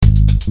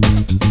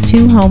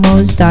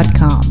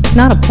twomos.com. It's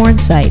not a porn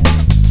site.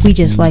 We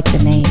just like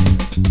the name.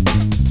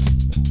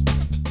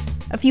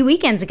 A few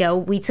weekends ago,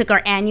 we took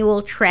our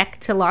annual trek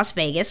to Las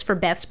Vegas for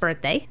Beth's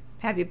birthday.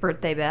 Happy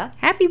birthday, Beth.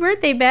 Happy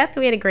birthday, Beth.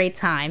 We had a great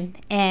time.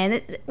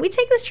 And we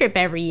take this trip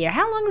every year.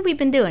 How long have we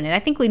been doing it? I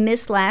think we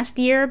missed last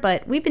year,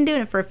 but we've been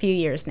doing it for a few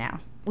years now.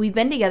 We've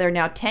been together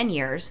now 10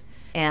 years,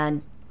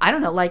 and I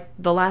don't know, like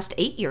the last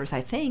 8 years, I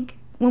think.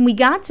 When we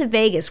got to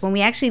Vegas, when we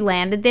actually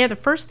landed there, the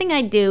first thing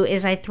I do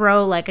is I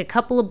throw like a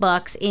couple of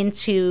bucks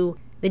into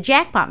the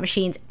jackpot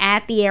machines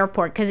at the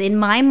airport. Because in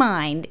my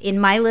mind, in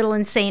my little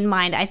insane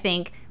mind, I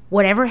think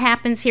whatever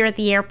happens here at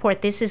the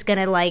airport, this is going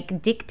to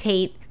like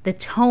dictate the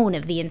tone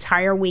of the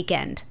entire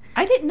weekend.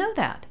 I didn't know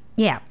that.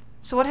 Yeah.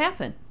 So what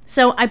happened?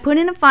 So I put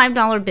in a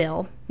 $5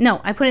 bill. No,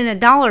 I put in a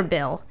 $1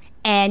 bill.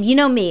 And you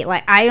know me,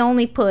 like I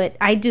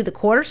do the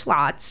quarter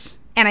slots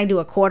and I do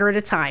a quarter at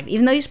a time,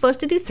 even though you're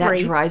supposed to do 3.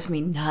 That drives me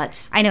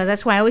nuts. I know,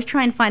 that's why I always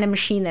try and find a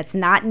machine that's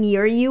not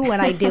near you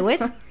when I do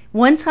it.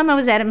 One time I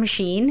was at a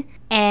machine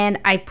and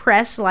I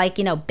press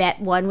bet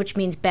 1, which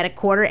means bet a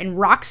quarter, and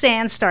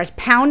Roxanne starts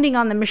pounding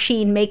on the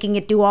machine, making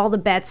it do all the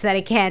bets that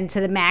it can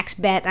to the max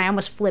bet, and I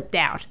almost flipped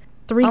out.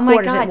 3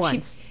 quarters at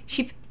once.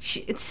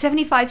 It's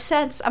 75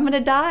 cents. I'm going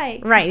to die.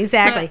 Right,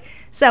 exactly.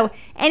 So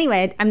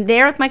anyway, I'm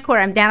there with my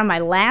quarter. I'm down on my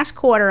last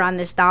quarter on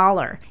this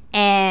 $1,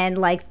 and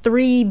like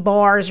 3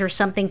 bars or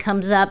something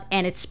comes up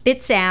and it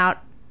spits out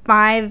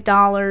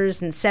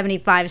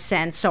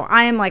 $5.75. So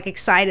I am like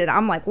excited.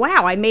 I'm like,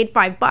 wow, I made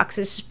 $5.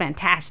 This is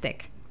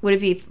fantastic. Would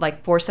it be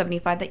like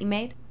 $4.75 that you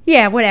made?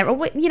 Yeah, whatever.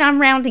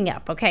 I'm rounding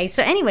up, okay?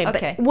 So anyway,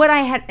 okay. But what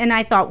I had, and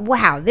I thought,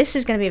 wow, this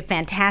is going to be a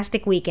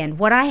fantastic weekend.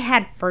 What I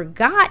had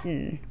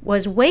forgotten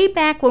was way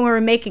back when we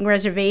were making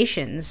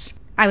reservations,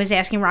 I was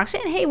asking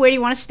Roxanne, hey, where do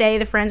you want to stay?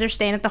 The friends are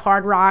staying at the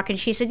Hard Rock. And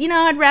she said,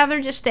 I'd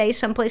rather just stay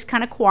someplace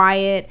kind of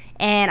quiet.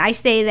 And I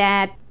stayed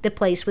at the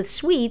place with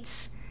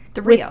suites.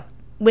 The Rio.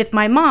 With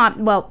my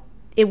mom. Well,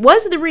 it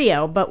was the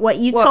Rio, but what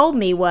you told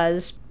me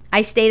was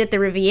I stayed at the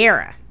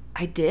Riviera.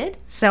 I did?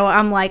 So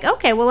I'm like,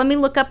 okay, well, let me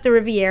look up the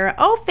Riviera.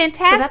 Oh,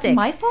 fantastic. So that's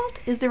my fault?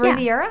 Is the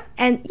Riviera?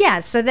 And yeah,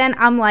 so then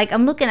I'm like,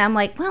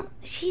 well,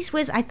 geez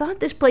whiz, I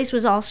thought this place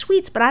was all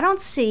suites, but I don't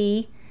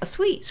see a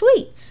suite.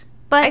 Suites.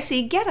 But I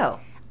see ghetto.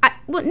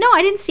 No,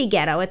 I didn't see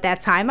ghetto at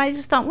that time. I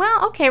just thought,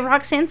 well, okay,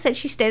 Roxanne said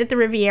she stayed at the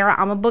Riviera.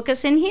 I'm going to book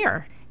us in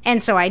here.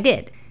 And so I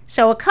did.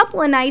 So a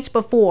couple of nights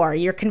before,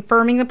 you're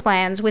confirming the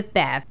plans with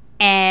Beth.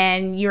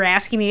 And you're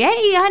asking me,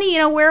 hey,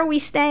 honey, where are we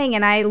staying?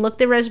 And I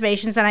looked at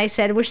reservations and I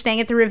said, we're staying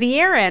at the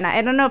Riviera. And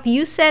I don't know if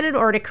you said it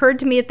or it occurred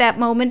to me at that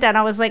moment. And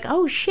I was like,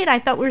 oh, shit, I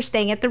thought we were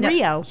staying at the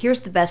Rio.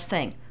 Here's the best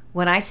thing.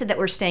 When I said that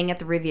we're staying at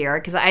the Riviera,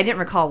 because I didn't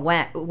recall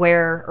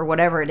where or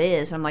whatever it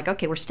is. I'm like,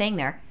 okay, we're staying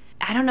there.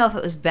 I don't know if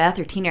it was Beth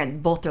or Tina.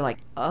 And both are like,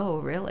 oh,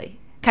 really?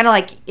 Kind of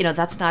like,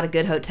 that's not a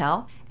good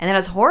hotel. And then I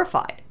was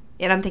horrified.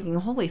 And I'm thinking,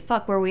 holy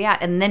fuck, where are we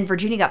at? And then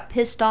Virginia got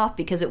pissed off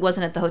because it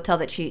wasn't at the hotel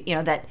that she,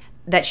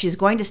 that she's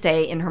going to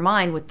stay in her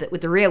mind with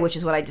the Rio, which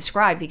is what I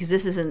described, because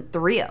this isn't the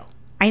Rio.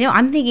 I know.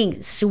 I'm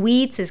thinking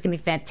suites is going to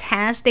be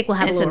fantastic.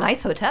 It's a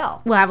nice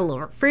hotel. We'll have a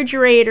little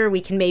refrigerator.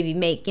 We can maybe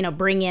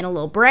bring in a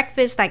little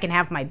breakfast. I can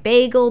have my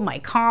bagel, my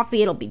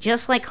coffee. It'll be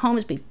just like home.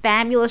 It'll be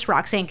fabulous.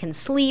 Roxanne can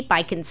sleep.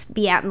 I can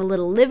be out in the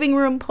little living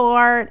room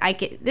part.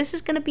 This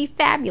is going to be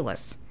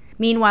fabulous.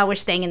 Meanwhile, we're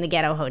staying in the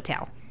ghetto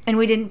hotel. And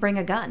we didn't bring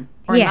a gun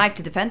or a knife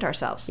to defend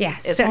ourselves. Yeah.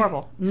 It's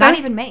horrible. Not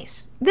even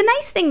mace. The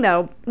nice thing,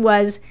 though,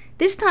 was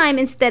this time,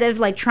 instead of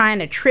trying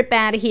to trip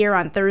out of here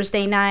on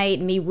Thursday night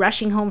and me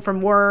rushing home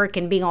from work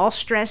and being all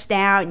stressed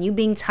out and you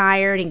being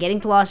tired and getting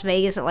to Las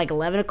Vegas at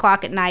 11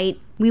 o'clock at night,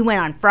 we went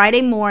on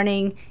Friday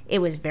morning. It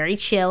was very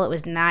chill. It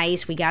was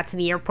nice. We got to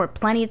the airport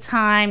plenty of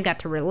time, got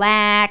to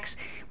relax.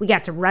 We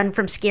got to run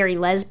from scary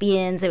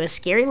lesbians. There was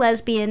Scary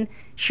Lesbian.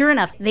 Sure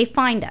enough, they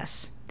find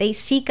us. They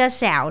seek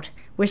us out.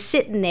 We're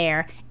sitting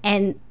there,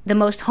 and the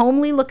most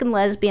homely-looking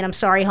lesbian,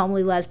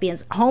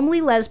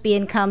 homely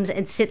lesbian comes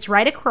and sits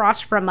right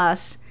across from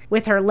us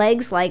with her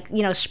legs,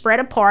 spread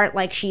apart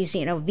like she's,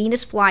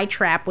 Venus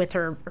flytrap with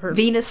her...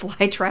 Venus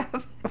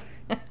flytrap?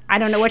 I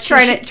don't know what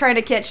she's... Trying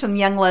to catch some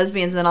young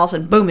lesbians, and then all of a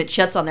sudden, boom, it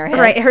shuts on their head.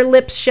 Right, her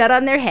lips shut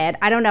on their head.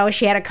 I don't know.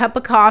 She had a cup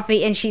of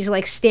coffee, and she's,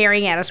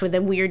 staring at us with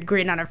a weird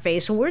grin on her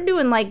face. So we're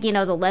doing,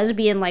 the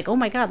lesbian, oh,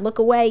 my God, look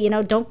away.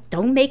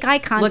 Don't make eye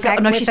contact with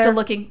her. No, she's still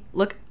looking.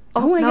 Look.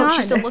 Oh my God.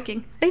 She's still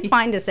looking. They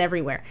find us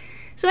everywhere.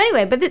 So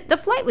anyway, but the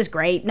flight was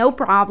great. No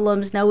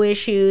problems, no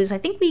issues. I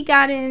think we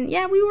got in,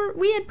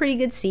 we had pretty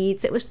good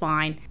seats. It was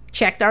fine.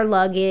 Checked our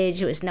luggage.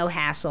 It was no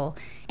hassle.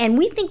 And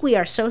we think we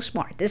are so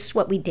smart. This is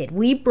what we did.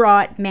 We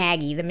brought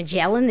Maggie, the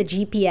Magellan, the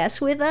GPS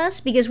with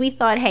us because we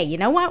thought, hey, you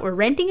know what? We're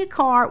renting a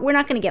car. We're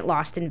not going to get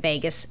lost in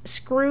Vegas.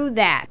 Screw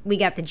that. We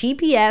got the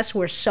GPS.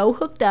 We're so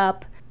hooked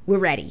up. We're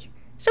ready.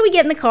 So we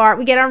get in the car,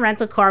 we get our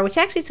rental car, which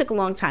actually took a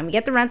long time. We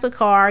get the rental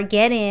car,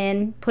 get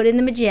in, put in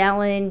the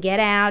Magellan, get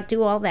out,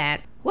 do all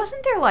that.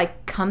 Wasn't there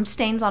cum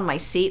stains on my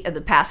seat, the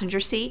passenger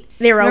seat?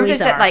 There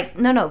always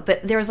are.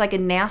 But there was a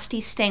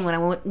nasty stain when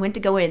I went to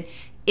go in,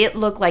 it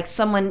looked like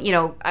someone,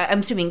 I'm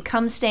assuming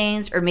cum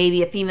stains or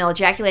maybe a female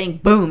ejaculating,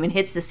 boom, and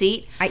hits the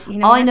seat.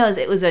 All I know is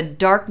it was a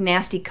dark,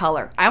 nasty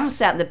color. I almost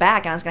sat in the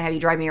back, and I was going to have you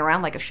drive me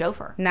around like a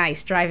chauffeur.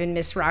 Nice, driving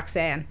Miss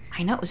Roxanne.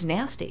 I know, it was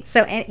nasty.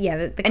 So,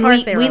 the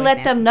cars there we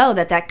let them know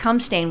that cum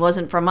stain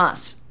wasn't from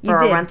us for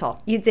our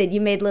rental. You did.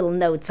 You made little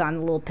notes on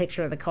the little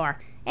picture of the car.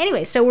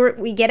 Anyway, so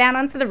we get out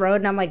onto the road,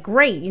 and I'm like,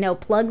 great,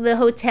 plug the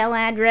hotel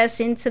address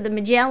into the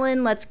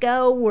Magellan. Let's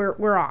go.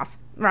 We're off.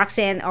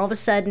 Roxanne all of a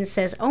sudden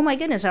says, oh my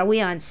goodness, are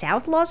we on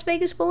South Las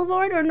Vegas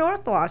Boulevard or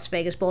North Las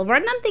Vegas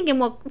Boulevard? And I'm thinking,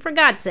 well, for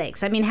God's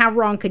sakes, I mean, how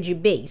wrong could you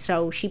be?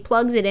 So she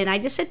plugs it in. I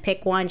just said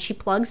pick one. She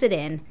plugs it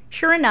in.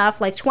 Sure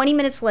enough, like 20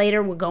 minutes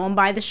later, we're going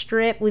by the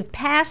Strip. We've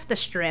passed the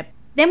Strip.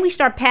 Then we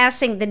start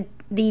passing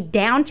the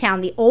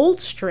downtown, the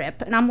old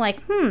Strip. And I'm like,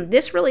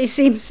 this really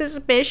seems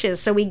suspicious.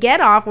 So we get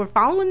off. We're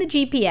following the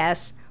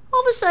GPS.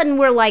 All of a sudden,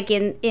 we're like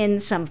in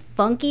some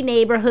funky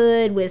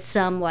neighborhood with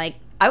some like,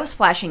 I was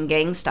flashing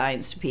gang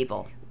signs to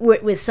people.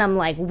 With some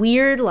like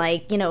weird,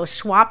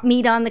 swap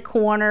meet on the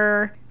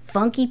corner,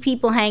 funky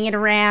people hanging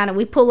around. And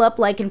we pull up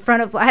like in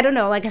front of, I don't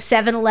know, like a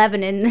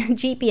 7-Eleven, and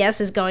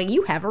GPS is going,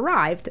 you have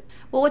arrived.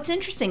 Well, what's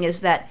interesting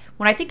is that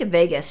when I think of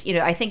Vegas,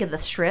 I think of the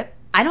Strip.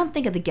 I don't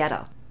think of the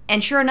ghetto.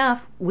 And sure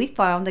enough, we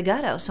found a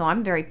ghetto. So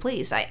I'm very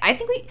pleased. I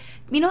think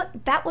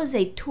that was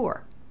a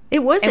tour.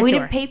 It was a tour. And we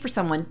didn't pay for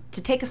someone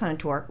to take us on a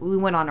tour. We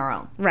went on our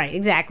own. Right,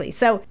 exactly.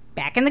 So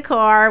back in the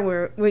car,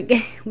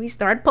 we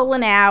start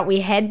pulling out. We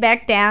head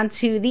back down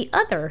to the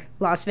other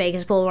Las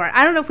Vegas Boulevard.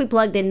 I don't know if we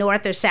plugged in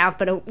north or south,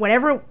 but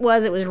whatever it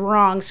was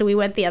wrong, so we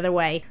went the other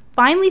way.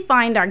 Finally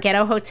find our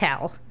ghetto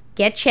hotel.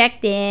 Get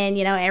checked in,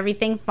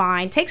 everything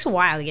fine. Takes a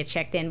while to get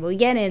checked in, but we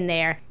get in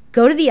there.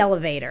 Go to the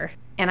elevator.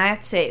 And I have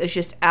to say, it was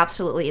just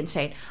absolutely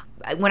insane.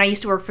 When I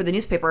used to work for the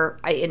newspaper,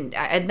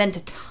 I'd been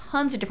to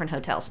tons of different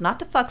hotels, not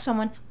to fuck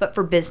someone, but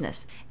for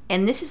business.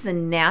 And this is the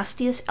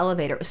nastiest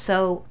elevator. It was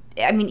so,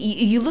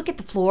 you look at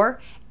the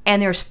floor,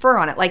 and there's fur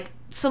on it. Like,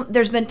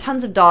 there's been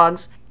tons of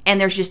dogs, and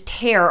there's just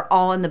hair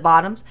all in the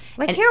bottoms.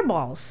 Like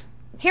hairballs.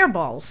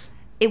 Hairballs.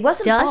 It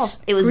wasn't dust,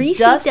 balls. It was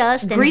greasy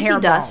dust and greasy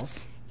hairballs.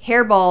 dust,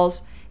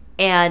 hairballs,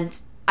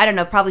 and, I don't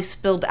know, probably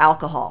spilled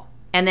alcohol.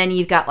 And then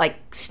you've got,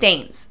 like,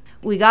 stains.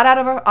 We got out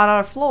on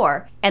our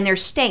floor, and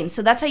there's stains.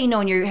 So that's how you know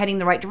when you're heading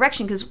the right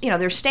direction, because,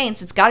 there's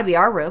stains. It's got to be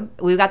our room.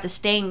 We've got the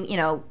stain,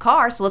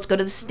 car, so let's go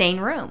to the stain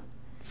room.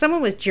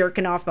 Someone was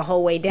jerking off the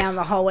whole way down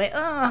the hallway.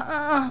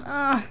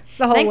 The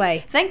whole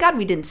way. Thank God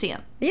we didn't see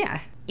him.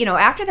 Yeah.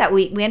 After that,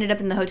 we ended up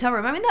in the hotel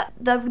room. I mean,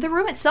 the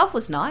room itself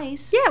was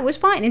nice. Yeah, it was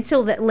fine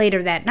until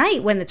later that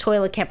night when the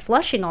toilet kept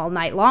flushing all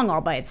night long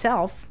all by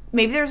itself.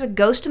 Maybe there was a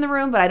ghost in the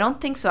room, but I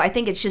don't think so. I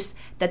think it's just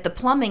that the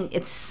plumbing,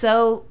 it's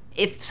so...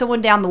 If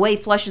someone down the way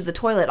flushes the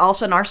toilet, all of a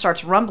sudden ours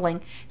starts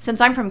rumbling.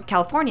 Since I'm from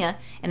California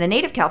and a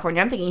native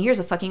California, I'm thinking, here's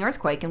a fucking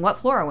earthquake, and what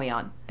floor are we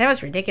on? That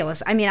was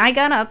ridiculous. I mean, I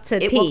got up to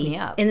pee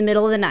in the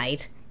middle of the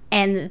night,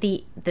 and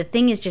the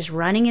thing is just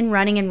running and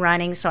running and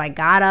running. So I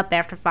got up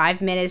after 5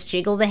 minutes,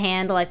 jiggle the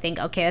handle. I think,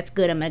 okay, that's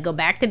good. I'm going to go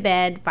back to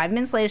bed. 5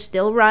 minutes later,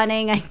 still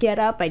running. I get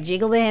up, I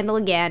jiggle the handle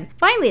again.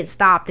 Finally, it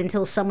stopped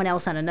until someone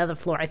else on another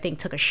floor, I think,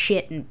 took a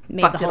shit and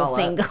made the whole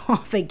thing go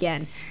off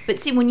again. But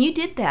see, when you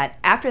did that,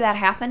 after that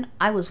happened,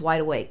 I was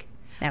wide awake.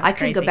 I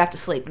couldn't go back to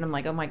sleep. And I'm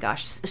like, oh my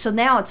gosh. So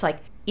now it's like,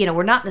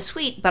 we're not in the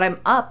suite, but I'm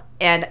up,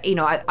 and,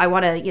 I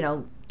want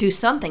to, do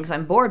some things.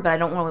 I'm bored, but I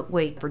don't want to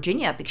wake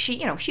Virginia up because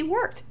she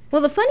worked.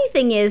 Well, the funny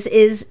thing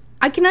is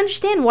I can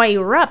understand why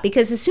you were up,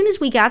 because as soon as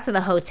we got to the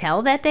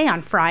hotel that day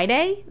on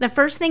Friday, the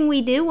first thing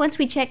we do once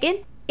we check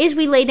in is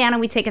we lay down and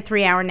we take a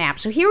 3-hour nap.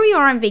 So here we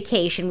are on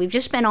vacation. We've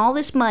just spent all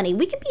this money.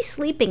 We could be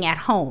sleeping at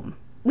home.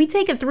 We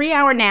take a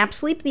 3-hour nap,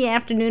 sleep the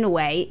afternoon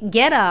away,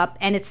 get up,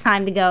 and it's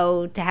time to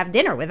go to have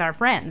dinner with our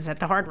friends at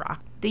the Hard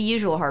Rock. The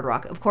usual Hard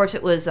Rock. Of course,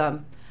 it was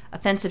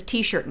offensive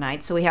t-shirt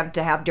night, so we have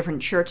to have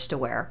different shirts to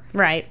wear.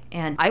 Right.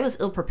 And I was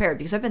ill-prepared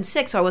because I've been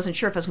sick, so I wasn't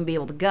sure if I was going to be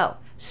able to go.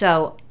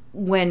 So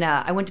when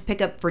I went to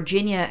pick up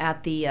Virginia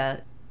at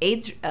the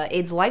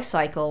AIDS Life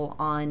Cycle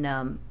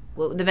on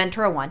the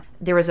Ventura one,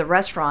 there was a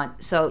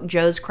restaurant, so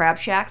Joe's Crab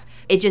Shacks.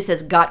 It just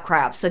says got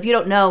crabs. So if you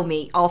don't know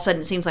me, all of a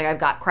sudden it seems like I've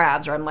got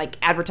crabs, or I'm like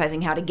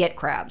advertising how to get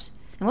crabs.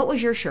 And what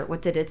was your shirt?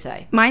 What did it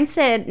say? Mine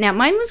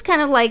was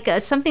kind of like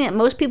something that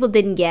most people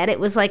didn't get. It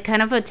was like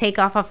kind of a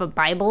takeoff off a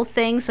Bible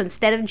thing. So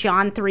instead of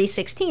John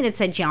 3:16, it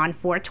said John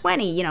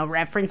 4:20,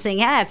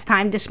 referencing, it's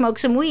time to smoke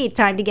some weed,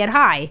 time to get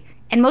high.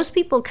 And most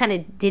people kind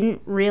of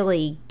didn't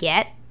really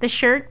get the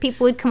shirt.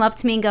 People would come up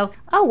to me and go,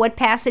 oh, what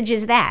passage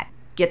is that?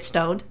 Get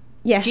stoned?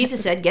 Yeah.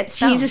 Jesus said get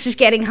stoned. Jesus is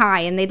getting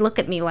high. And they'd look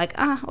at me like,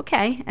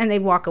 okay. And they'd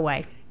walk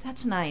away.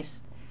 That's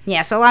nice.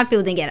 Yeah, so a lot of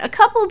people didn't get it. A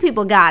couple of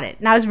people got it,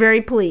 and I was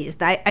very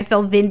pleased. I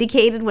felt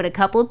vindicated when a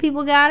couple of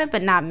people got it,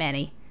 but not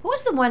many. What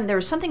was the one? There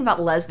was something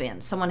about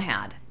lesbians someone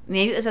had.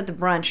 Maybe it was at the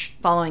brunch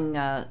following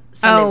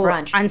Sunday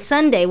brunch. On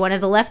Sunday, one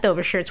of the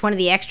leftover shirts, one of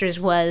the extras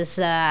was,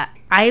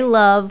 I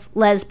love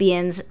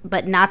lesbians,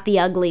 but not the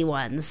ugly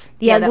ones.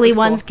 The ugly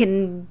ones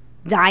can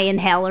die in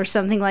hell or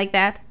something like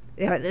that.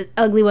 The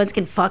ugly ones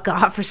can fuck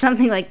off or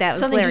something like that. It was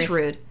something hilarious.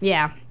 just rude.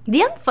 Yeah.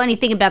 The other funny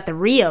thing about the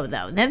Rio,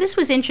 though, now this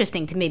was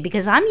interesting to me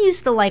because I'm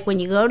used to, like, when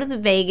you go to the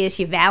Vegas,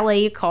 you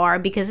valet your car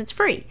because it's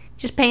free.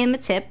 Just pay them a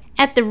tip.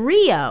 At the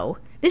Rio,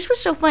 this was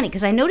so funny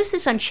because I noticed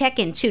this on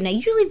check-in, too. Now,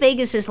 usually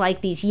Vegas is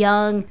like these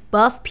young,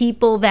 buff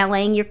people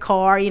valeting your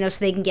car,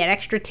 so they can get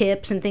extra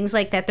tips and things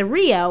like that. The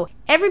Rio,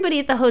 everybody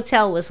at the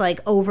hotel was, like,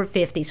 over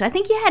 50. So I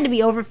think you had to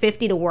be over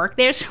 50 to work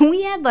there. So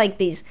we had, like,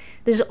 this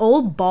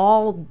old,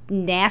 bald,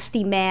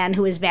 nasty man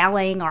who was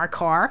valeting our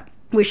car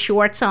with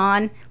shorts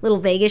on, little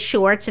Vegas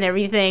shorts and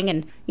everything.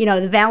 And,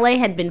 the valet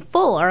had been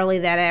full early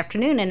that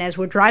afternoon. And as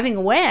we're driving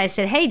away, I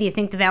said, hey, do you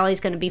think the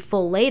valet's going to be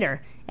full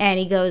later? And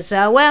he goes,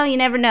 well, you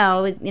never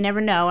know. You never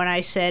know. And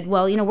I said,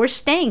 well, we're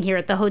staying here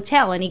at the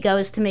hotel. And he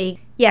goes to me,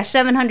 yeah,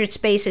 700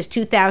 spaces,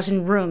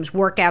 2,000 rooms.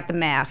 Work out the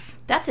math.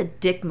 That's a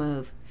dick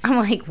move. I'm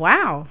like,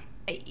 wow.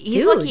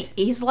 He's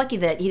lucky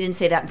that he didn't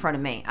say that in front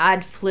of me.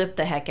 I'd flip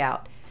the heck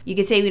out. You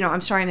could say,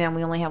 I'm sorry, ma'am,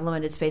 we only have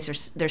limited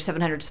space. There's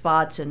 700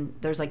 spots, and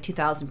there's like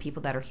 2,000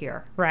 people that are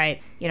here.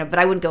 Right. But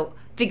I wouldn't go,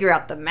 figure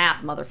out the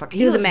math, motherfucker.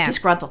 He was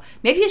disgruntled.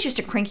 Maybe he's just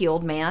a cranky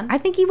old man. I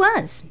think he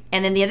was.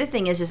 And then the other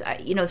thing is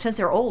since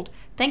they're old,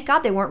 thank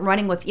God they weren't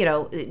running with,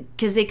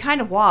 because they kind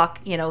of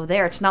walk,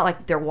 there. It's not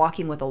like they're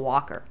walking with a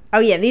walker. Oh,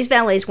 yeah, these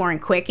valets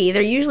weren't quick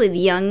either. Usually the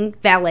young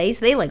valets,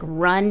 they, like,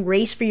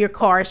 race for your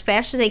car as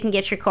fast as they can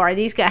get your car.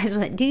 These guys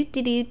went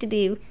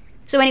do.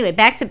 So anyway,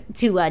 back to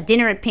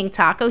dinner at Pink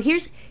Taco.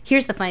 Here's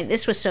the funny.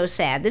 This was so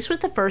sad. This was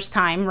the first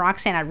time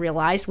Roxanne and I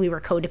realized we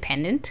were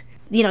codependent.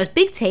 It's a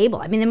big table.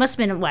 I mean, there must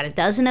have been, a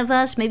dozen of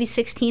us, maybe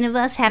 16 of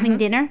us having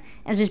dinner. And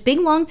there's this big,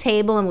 long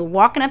table, and we're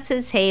walking up to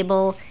the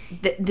table.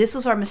 This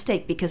was our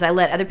mistake because I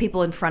let other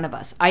people in front of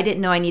us. I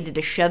didn't know I needed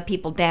to shove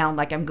people down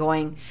like I'm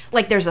going,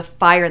 like there's a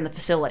fire in the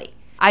facility.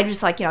 I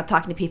just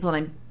talking to people and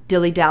I'm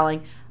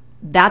dilly-dallying.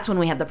 That's when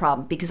we had the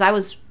problem because I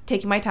was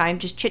taking my time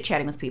just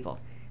chit-chatting with people.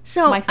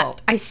 So my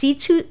fault. I see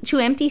two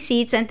empty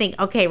seats and think,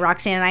 okay,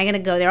 Roxanne and I are going to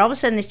go there. All of a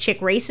sudden, this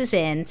chick races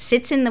in,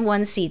 sits in the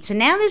one seat. So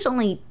now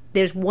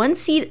there's one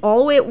seat all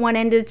the way at one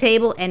end of the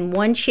table and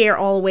one chair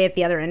all the way at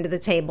the other end of the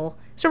table.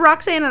 So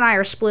Roxanne and I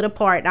are split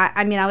apart.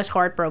 I was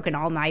heartbroken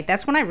all night.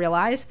 That's when I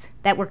realized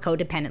that we're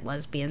codependent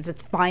lesbians.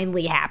 It's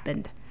finally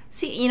happened.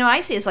 See,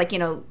 I see it's like,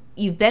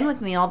 you've been with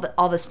me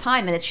all this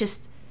time, and it's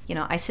just,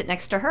 I sit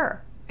next to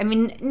her. I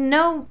mean,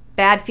 no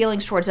bad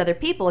feelings towards other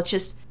people. It's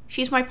just,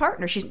 she's my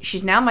partner.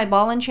 She's now my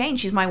ball and chain.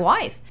 She's my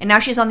wife. And now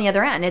she's on the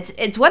other end.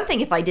 It's one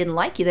thing if I didn't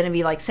like you, then it'd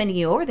be like sending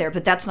you over there,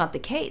 but that's not the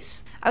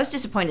case. I was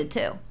disappointed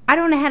too. I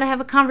don't know how to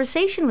have a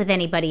conversation with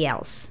anybody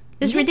else.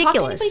 It was ridiculous. You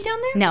didn't talk to anybody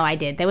down there? No, I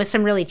did. There was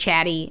some really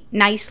chatty,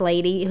 nice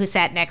lady who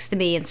sat next to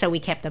me, and so we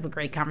kept up a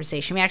great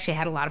conversation. We actually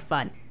had a lot of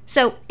fun.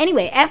 So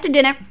anyway, after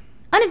dinner,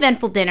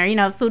 uneventful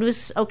dinner, food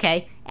was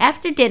okay.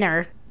 After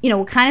dinner,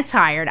 we're kind of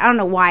tired. I don't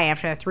know why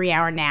after a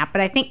 3-hour nap,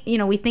 but I think,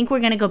 we think we're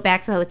going to go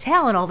back to the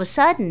hotel, and all of a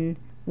sudden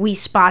we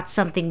spot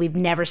something we've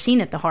never seen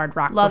at the Hard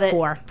Rock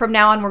before. Love it. From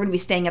now on, we're going to be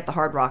staying at the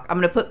Hard Rock.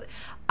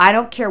 I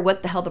don't care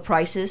what the hell the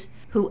price is.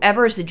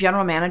 Whoever is the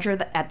general manager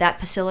at that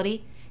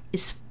facility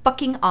is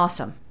fucking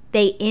awesome.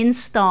 They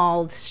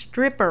installed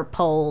stripper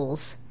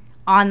poles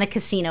on the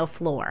casino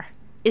floor.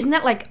 Isn't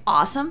that like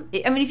awesome?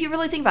 I mean, if you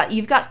really think about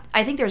it,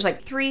 I think there's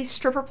like 3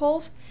 stripper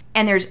poles.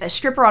 And there's a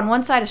stripper on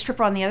one side, a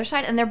stripper on the other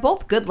side, and they're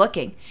both good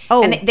looking.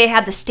 Oh. And they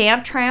had the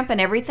stamp tramp and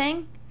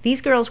everything.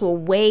 These girls were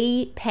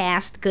way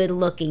past good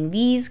looking.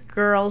 These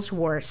girls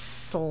were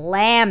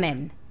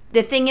slamming.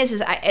 The thing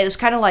is it was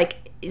kind of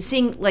like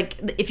seeing, like,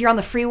 if you're on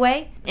the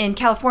freeway in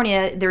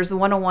California, there's the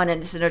 101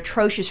 and it's an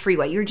atrocious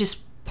freeway. You're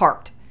just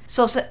parked.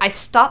 So I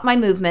stopped my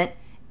movement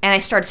and I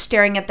started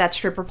staring at that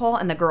stripper pole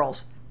and the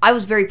girls. I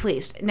was very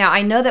pleased. Now,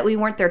 I know that we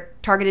weren't their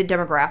targeted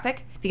demographic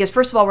because,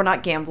 first of all, we're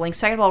not gambling.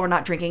 Second of all, we're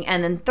not drinking.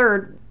 And then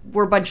third,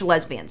 we're a bunch of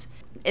lesbians.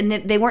 And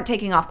they weren't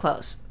taking off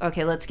clothes.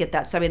 Okay, let's get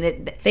that. So, I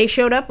mean, they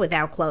showed up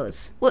without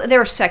clothes. Well, they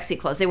were sexy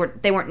clothes. They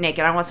weren't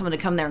naked. I don't want someone to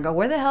come there and go,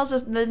 where the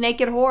hell's the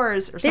naked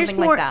whores or something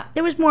like that.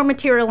 There was more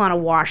material on a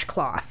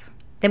washcloth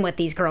than what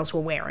these girls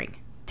were wearing.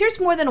 There's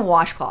more than a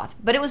washcloth,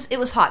 but it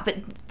was hot.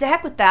 But the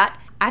heck with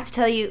that. I have to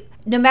tell you,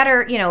 no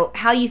matter,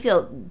 how you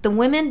feel, the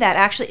women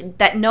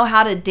that know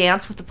how to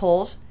dance with the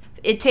poles,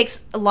 it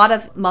takes a lot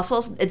of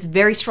muscles. It's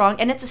very strong,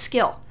 and it's a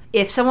skill.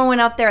 If someone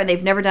went out there and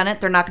they've never done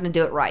it, they're not going to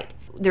do it right.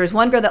 There was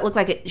one girl that looked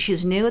like she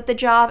was new at the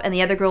job, and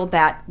the other girl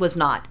that was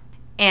not.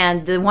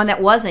 And the one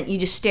that wasn't, you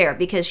just stare,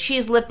 because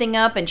she's lifting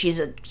up and she's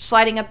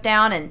sliding up,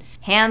 down, and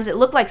hands. It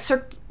looked like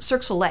Cirque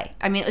du Soleil.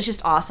 I mean, it was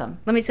just awesome.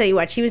 Let me tell you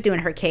what, she was doing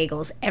her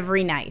Kegels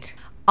every night.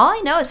 All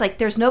I know is, like,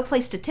 there's no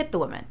place to tip the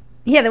women.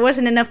 Yeah, there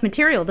wasn't enough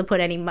material to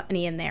put any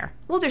money in there.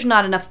 Well, there's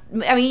not enough.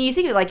 I mean, you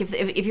think of it like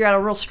if you're at a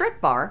real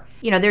strip bar,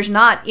 there's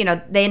not,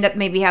 they end up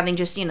maybe having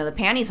just, the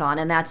panties on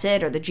and that's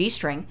it, or the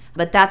G-string.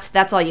 But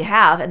that's all you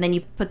have. And then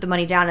you put the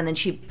money down and then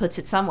she puts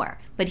it somewhere.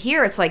 But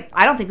here it's like,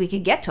 I don't think we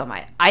could get to them.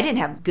 I didn't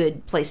have a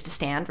good place to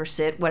stand or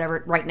sit,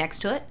 whatever, right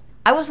next to it.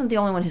 I wasn't the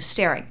only one who's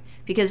staring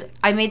because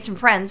I made some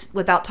friends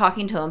without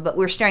talking to them, but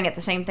we were staring at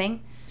the same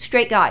thing.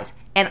 Straight guys.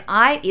 And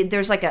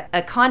there's like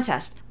a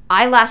contest.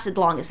 I lasted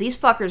the longest. These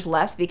fuckers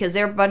left because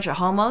they're a bunch of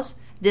homos,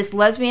 This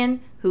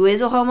lesbian who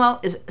is a homo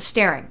is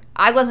staring.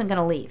 I wasn't going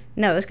to leave.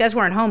 No, those guys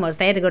weren't homos.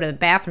 They had to go to the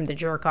bathroom to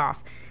jerk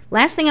off.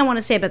 Last thing I want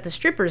to say about the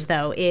strippers,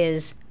 though,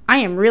 is I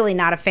am really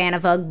not a fan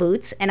of Ugg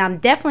boots, and I'm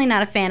definitely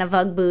not a fan of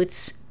Ugg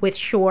boots with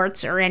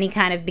shorts or any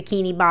kind of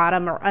bikini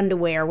bottom or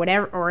underwear,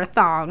 whatever, or a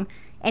thong,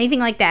 anything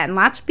like that. And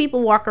lots of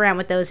people walk around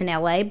with those in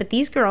LA, but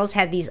these girls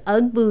had these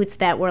Ugg boots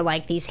that were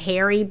like these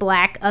hairy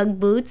black Ugg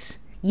boots.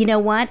 You know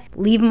what?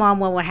 Leave them on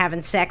when we're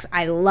having sex.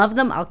 I love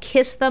them. I'll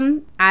kiss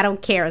them. I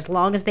don't care. As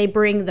long as they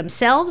bring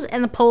themselves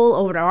and the pole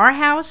over to our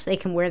house, they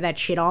can wear that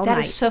shit all night.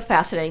 That is so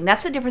fascinating.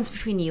 That's the difference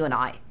between you and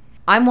I.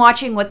 I'm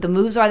watching what the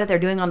moves are that they're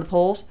doing on the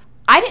poles.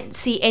 I didn't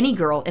see any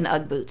girl in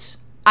Ugg boots.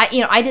 I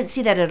didn't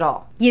see that at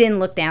all. You didn't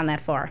look down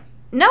that far.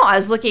 No, I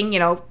was looking,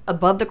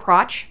 above the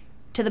crotch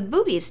to the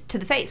boobies, to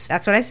the face.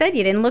 That's what I said.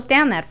 You didn't look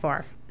down that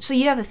far. So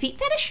you have a feet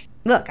fetish?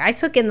 Look, I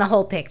took in the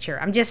whole picture.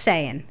 I'm just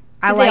saying.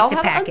 I Did they all like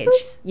the have Ugg package.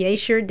 boots? Yeah, they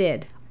sure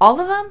did. All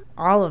of them?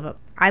 All of them.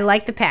 I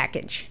like the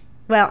package.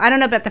 Well, I don't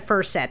know about the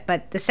first set,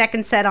 but the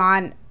second set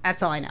on,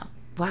 that's all I know.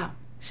 Wow.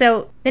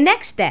 So the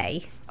next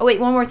day... Oh, wait,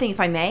 one more thing,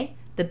 if I may.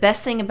 The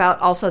best thing about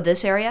also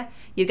this area,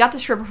 you got the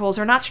stripper poles,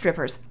 they're not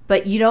strippers,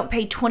 but you don't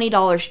pay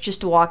 $20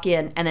 just to walk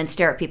in and then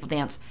stare at people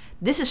dance.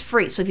 This is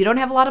free, so if you don't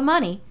have a lot of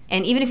money,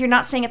 and even if you're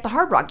not staying at the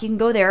Hard Rock, you can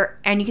go there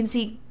and you can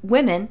see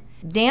women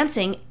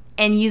dancing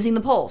and using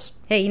the poles.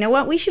 Hey, you know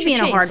what? We should be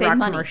in a Hard Rock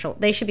commercial.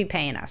 They should be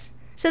paying us.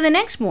 So the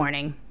next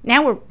morning,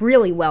 now we're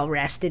really well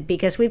rested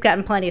because we've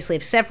gotten plenty of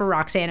sleep, except for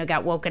Roxanne, who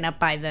got woken up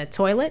by the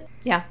toilet.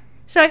 Yeah.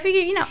 So I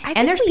figured,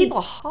 and there's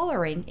people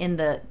hollering in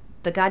the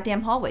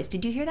goddamn hallways.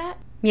 Did you hear that?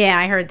 Yeah,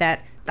 I heard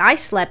that. I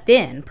slept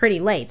in pretty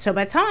late. So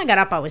by the time I got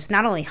up, I was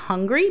not only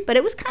hungry, but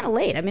it was kind of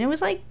late. I mean, it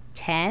was like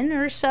 10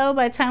 or so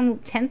by the time,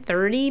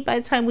 10:30 by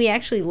the time we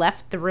actually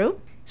left the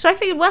room. So I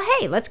figured, well,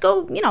 hey, let's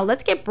go,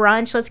 let's get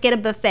brunch. Let's get a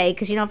buffet.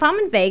 Because, if I'm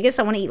in Vegas,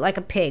 I want to eat like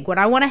a pig. What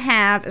I want to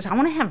have is I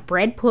want to have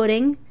bread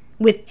pudding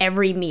with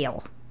every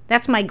meal.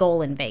 That's my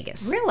goal in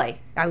Vegas. Really?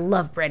 I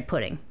love bread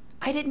pudding.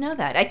 I didn't know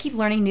that. I keep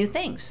learning new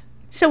things.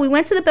 So we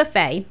went to the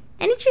buffet,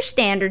 and it's your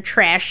standard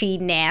trashy,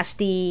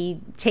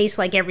 nasty, tastes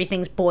like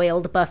everything's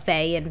boiled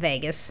buffet in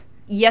Vegas.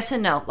 Yes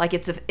and no. Like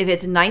if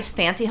it's a nice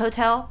fancy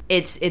hotel,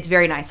 it's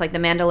very nice. Like the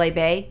Mandalay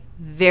Bay,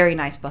 very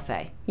nice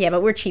buffet. Yeah,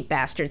 but we're cheap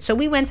bastards. So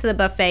we went to the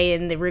buffet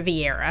in the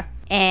Riviera,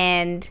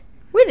 and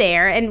we're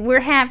there, and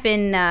we're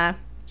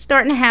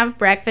starting to have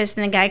breakfast,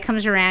 and the guy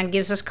comes around,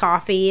 gives us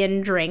coffee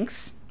and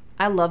drinks.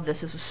 I love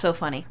this. This is so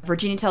funny.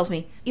 Virginia tells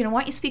me, why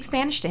don't you speak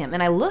Spanish to him?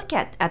 And I look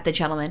at the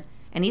gentleman,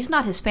 and he's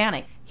not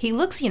Hispanic. He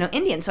looks,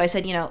 Indian. So I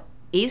said,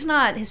 he's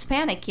not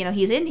Hispanic,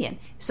 he's Indian.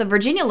 So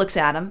Virginia looks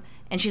at him,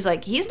 and she's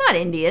like, he's not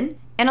Indian.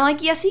 And I'm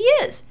like, yes, he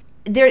is.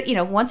 There,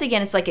 once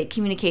again, it's like a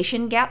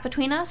communication gap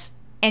between us.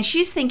 And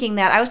she's thinking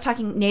that I was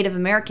talking Native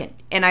American,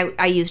 and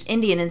I used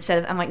Indian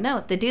instead of, I'm like,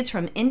 no, the dude's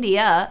from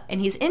India,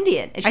 and he's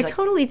Indian. And I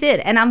totally did.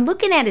 And I'm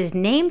looking at his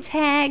name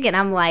tag, and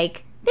I'm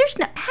like,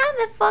 how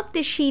the fuck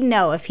does she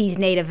know if he's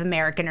Native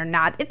American or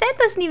not? That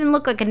doesn't even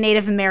look like a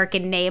Native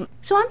American name.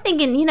 So I'm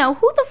thinking,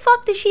 who the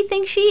fuck does she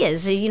think she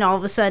is? All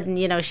of a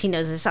sudden, she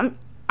knows this.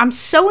 I'm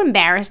so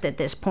embarrassed at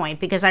this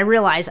point because I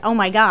realize, oh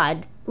my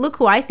God, look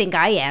who I think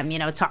I am,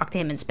 talk to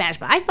him in Spanish.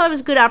 But I thought it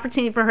was a good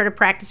opportunity for her to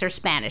practice her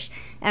Spanish.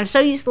 And I'm so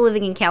used to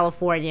living in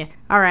California.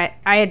 All right,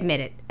 I admit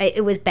it.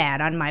 It was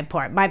bad on my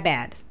part. My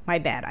bad.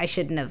 I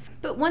shouldn't have.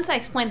 But once I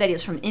explained that he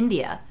was from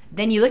India,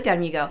 then you looked at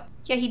him and you go,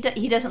 yeah,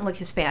 he doesn't look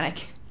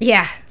Hispanic.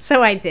 Yeah,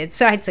 so I did.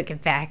 So I took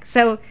it back.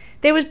 So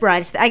there was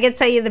brunch. I can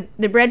tell you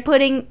the bread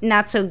pudding,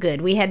 not so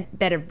good. We had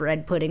better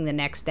bread pudding the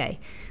next day.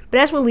 But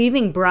as we're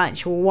leaving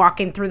brunch, we're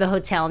walking through the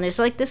hotel, and there's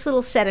like this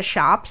little set of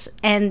shops,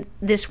 and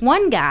this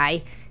one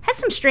guy had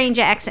some strange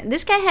accent.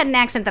 This guy had an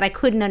accent that I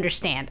couldn't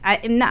understand. I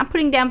am not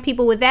putting down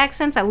people with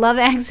accents. I love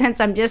accents.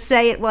 I'm just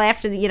saying, well,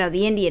 after the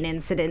Indian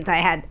incident, I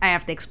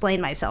have to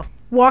explain myself.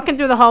 Walking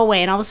through the hallway,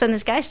 and all of a sudden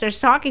this guy starts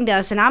talking to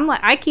us, and I'm like,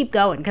 I keep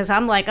going because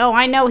I'm like, oh,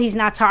 I know he's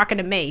not talking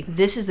to me.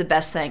 This is the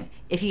best thing.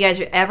 If you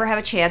guys ever have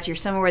a chance, you're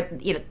somewhere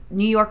where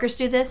New Yorkers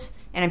do this,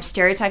 and I'm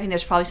stereotyping.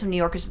 There's probably some New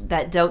Yorkers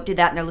that don't do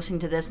that, and they're listening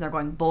to this and they're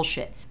going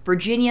bullshit.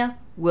 Virginia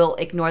will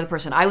ignore the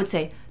person. I would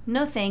say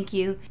no, thank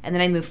you, and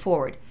then I move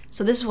forward.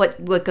 So this is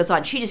what goes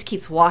on. She just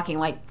keeps walking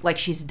like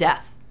she's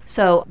deaf.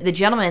 So the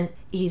gentleman,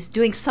 he's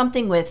doing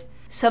something with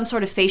some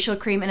sort of facial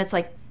cream, and it's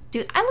like,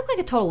 dude, I look like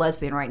a total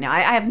lesbian right now. I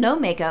have no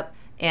makeup.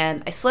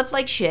 And I slept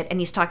like shit, and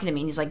he's talking to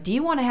me, and he's like, do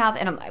you want to have,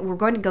 and we're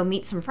going to go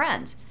meet some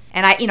friends.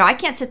 And I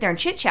can't sit there and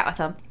chit-chat with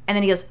him. And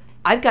then he goes,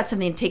 I've got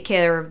something to take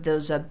care of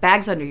those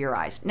bags under your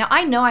eyes. Now,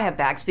 I know I have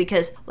bags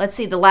because, let's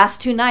see, the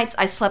last 2 nights,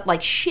 I slept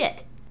like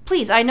shit.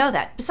 Please, I know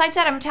that. Besides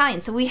that, I'm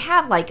Italian, so we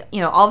have,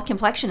 olive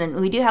complexion, and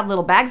we do have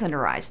little bags under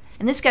our eyes.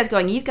 And this guy's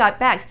going, you've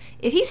got bags.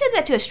 If he said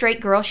that to a straight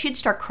girl, she'd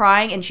start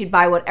crying, and she'd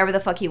buy whatever the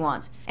fuck he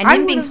wants. And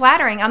him being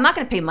flattering, I'm not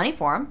going to pay money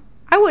for him.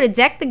 I would have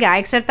decked the guy,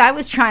 except I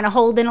was trying to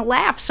hold in a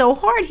laugh so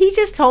hard. He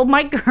just told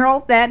my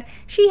girl that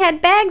she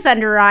had bags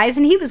under her eyes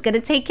and he was going to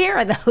take care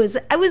of those.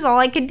 It was all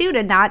I could do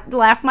to not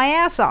laugh my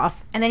ass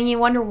off. And then you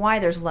wonder why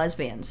there's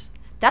lesbians.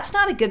 That's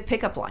not a good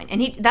pickup line.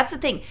 And that's the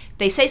thing.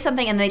 They say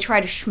something and they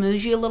try to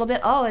schmooze you a little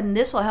bit. Oh, and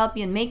this will help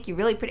you and make you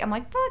really pretty. I'm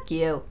like, fuck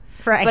you.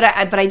 Right.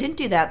 But I didn't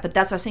do that. But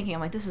that's what I was thinking.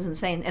 I'm like, this is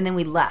insane. And then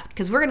we left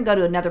because we're going to go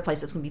to another place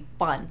that's going to be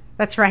fun.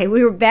 That's right.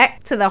 We were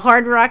back to the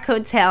Hard Rock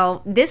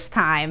Hotel this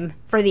time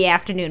for the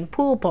afternoon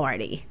pool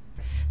party.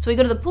 So we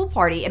go to the pool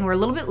party, and we're a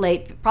little bit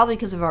late, probably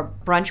because of our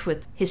brunch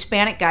with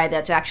Hispanic guy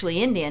that's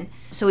actually Indian.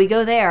 So we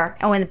go there.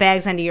 Oh, and the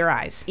bag's under your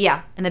eyes.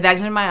 Yeah, and the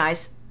bag's under my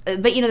eyes.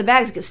 But, the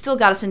bags still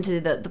got us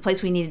into the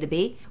place we needed to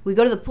be. We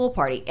go to the pool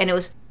party, and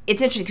it's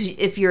interesting because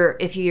if you're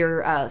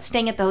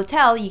staying at the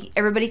hotel,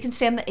 everybody can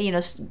stand,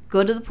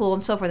 go to the pool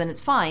and so forth, and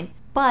it's fine.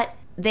 But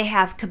they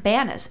have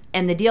cabanas,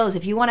 and the deal is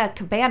if you want a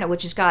cabana,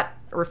 which has got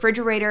a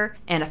refrigerator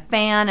and a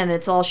fan, and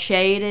it's all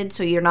shaded,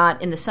 so you're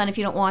not in the sun if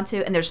you don't want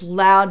to, and there's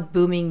loud,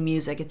 booming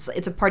music. It's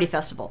a party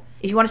festival.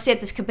 If you want to stay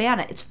at this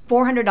cabana, it's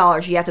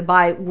 $400. You have to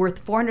buy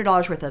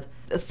 $400 worth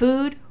of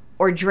food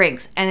or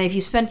drinks, and if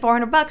you spend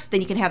 $400,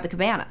 then you can have the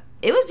cabana.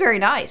 It was very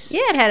nice.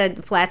 Yeah, it had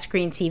a flat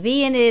screen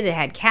TV in it. It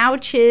had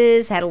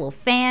couches, had a little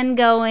fan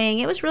going.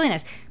 It was really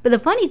nice. But the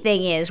funny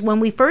thing is, when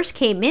we first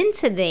came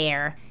into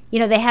there,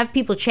 they have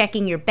people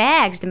checking your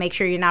bags to make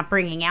sure you're not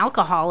bringing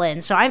alcohol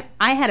in. So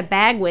I had a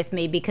bag with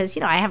me because,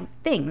 I have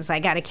things I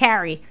got to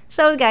carry.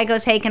 So the guy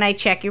goes, hey, can I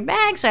check your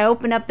bag? So I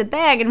open up the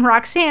bag, and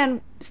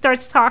Roxanne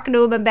starts talking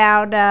to him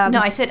about...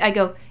 No, I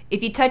go,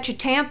 if you touch a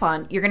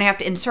tampon, you're going to have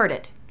to insert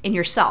it in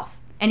yourself.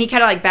 And he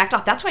kind of backed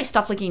off. That's why he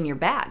stopped looking in your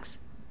bags.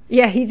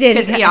 Yeah, he did.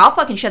 Because, I'll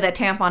fucking shove that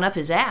tampon up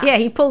his ass. Yeah,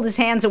 he pulled his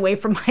hands away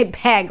from my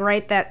bag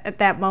at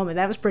that moment.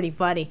 That was pretty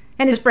funny.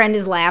 And his friend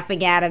is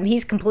laughing at him.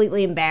 He's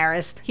completely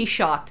embarrassed. He's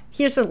shocked.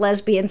 Here's a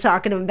lesbian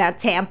talking to him about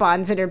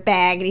tampons in her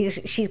bag, and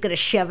she's going to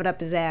shove it up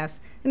his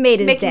ass. It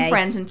made his day. Making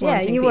friends,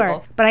 influencing people.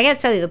 Were. But I got to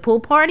tell you, the pool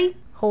party,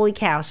 holy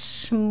cow,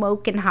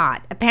 smoking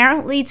hot.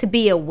 Apparently, to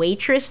be a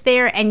waitress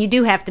there, and you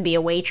do have to be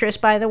a waitress,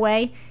 by the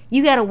way,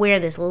 you got to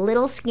wear this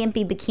little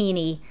skimpy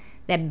bikini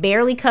that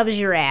barely covers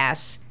your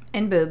ass.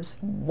 And boobs.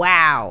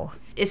 Wow.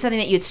 It's something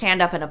that you'd stand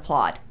up and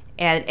applaud.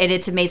 And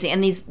it's amazing.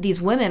 And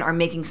these women are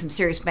making some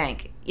serious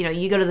bank.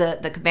 You go to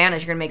the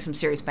cabanas, you're going to make some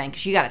serious bank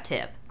because you got a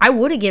tip. I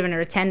would have given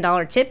her a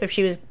 $10 tip if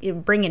she was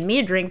bringing me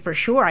a drink for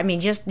sure. I mean,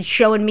 just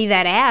showing me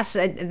that ass,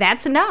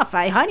 that's enough.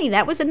 Honey,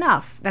 that was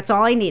enough. That's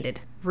all I needed.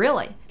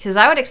 Really? Because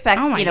I would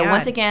expect, God.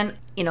 once again,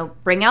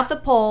 bring out the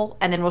pole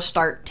and then we'll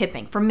start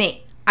tipping. For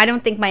me. I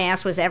don't think my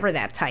ass was ever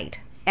that tight.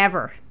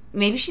 Ever.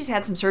 Maybe she's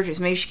had some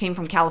surgeries. Maybe she came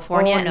from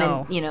California and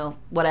then,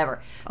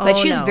 whatever. Oh, but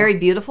she was very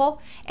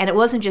beautiful, and it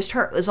wasn't just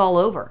her. It was all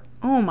over.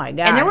 Oh, my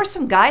God. And there were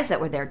some guys that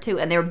were there, too,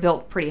 and they were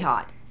built pretty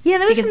hot. Yeah,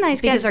 there was some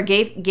nice guys. Because our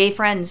gay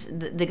friends,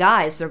 the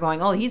guys, they're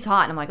going, oh, he's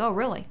hot. And I'm like, oh,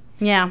 really?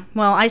 Yeah,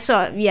 well, I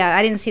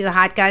didn't see the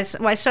hot guys.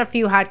 Well, I saw a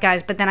few hot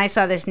guys, but then I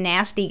saw this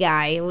nasty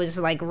guy. It was,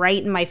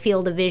 right in my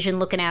field of vision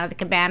looking out of the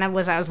cabana.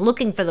 I was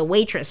looking for the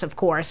waitress, of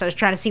course. I was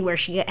trying to see where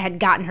she had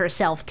gotten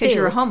herself to. Because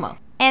you're a homo.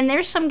 And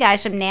there's some guy,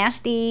 some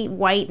nasty,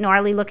 white,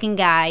 gnarly-looking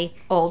guy.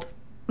 Old.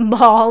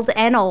 Bald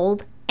and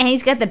old. And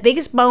he's got the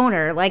biggest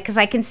boner, because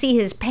I can see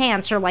his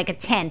pants are like a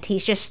tent.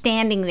 He's just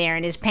standing there,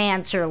 and his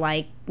pants are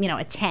like,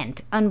 a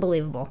tent.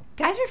 Unbelievable.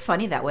 Guys are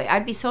funny that way.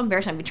 I'd be so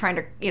embarrassed. I'd be trying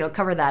to,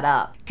 cover that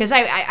up. Because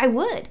I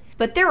would.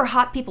 But there are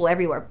hot people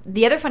everywhere.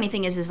 The other funny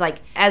thing is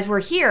as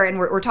we're here and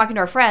we're talking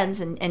to our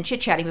friends and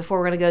chit-chatting before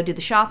we're going to go do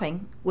the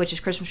shopping, which is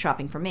Christmas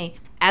shopping for me.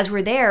 As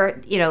we're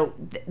there,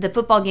 the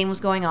football game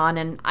was going on,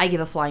 and I give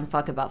a flying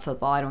fuck about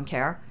football. I don't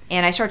care.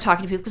 And I started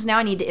talking to people because now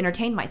I need to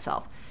entertain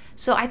myself.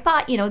 So I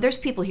thought, there's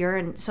people here,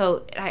 and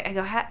so I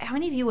go, how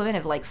many of you women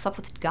have, slept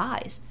with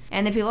guys?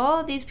 And then people,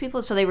 oh, these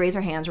people, so they raise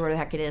their hands or whatever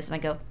the heck it is, and I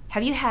go,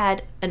 have you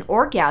had an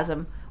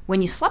orgasm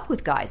when you slept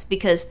with guys?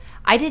 Because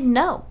I didn't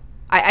know.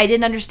 I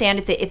didn't understand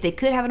if they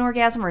could have an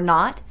orgasm or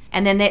not.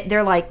 And then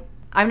they're like,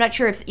 I'm not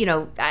sure if,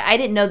 I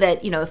didn't know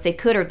that, if they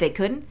could or if they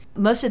couldn't.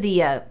 Most of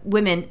the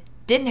women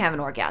didn't have an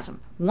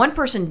orgasm. One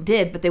person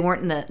did, but they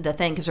weren't in the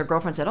thing because her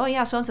girlfriend said, oh,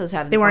 yeah, so-and-so's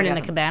had an orgasm. They weren't in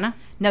the cabana?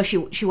 No,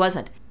 she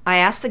wasn't. I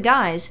asked the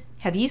guys,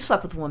 have you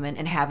slept with a woman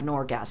and have an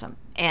orgasm?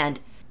 And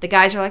the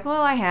guys are like,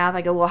 well, I have.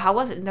 I go, well, how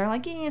was it? And they're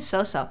like,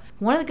 so-so.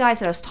 One of the guys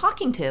that I was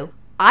talking to,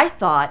 I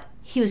thought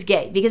he was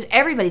gay because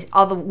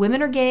all the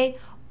women are gay,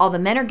 all the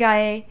men are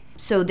gay.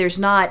 So there's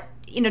not,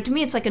 to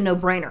me, it's like a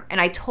no-brainer. And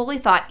I totally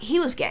thought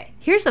he was gay.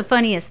 Here's the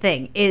funniest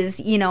thing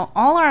is,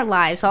 all our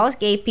lives, all as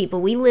gay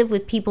people, we live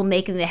with people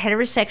making the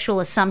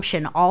heterosexual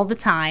assumption all the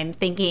time,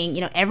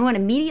 thinking, everyone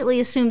immediately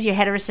assumes you're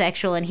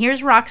heterosexual. And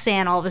here's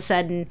Roxanne all of a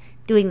sudden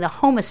doing the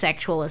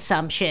homosexual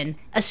assumption,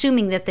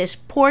 assuming that this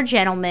poor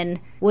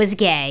gentleman was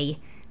gay,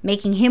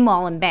 making him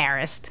all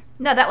embarrassed.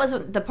 No, that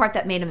wasn't the part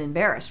that made him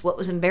embarrassed. What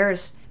was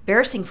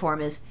embarrassing for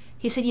him is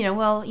he said,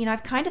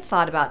 I've kind of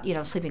thought about,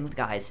 sleeping with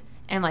guys.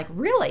 And I'm like,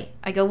 really?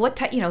 I go, what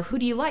type, who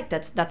do you like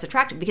that's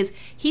attractive? Because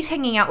he's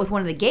hanging out with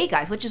one of the gay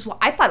guys, which is what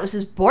I thought it was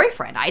his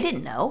boyfriend. I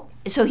didn't know.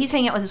 So he's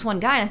hanging out with this one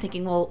guy, and I'm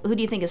thinking, well, who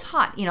do you think is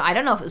hot? I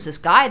don't know if it was this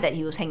guy that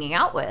he was hanging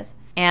out with.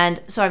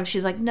 And so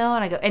she's like, no.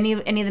 And I go, any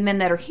of the men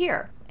that are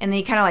here? And then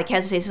he kind of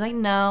hesitates. He's like,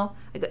 no.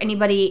 I go,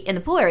 anybody in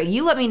the pool area?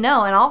 You let me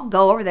know, and I'll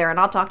go over there, and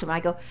I'll talk to him.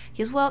 And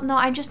he goes, well, no,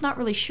 I'm just not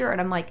really sure.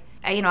 And I'm like,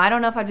 I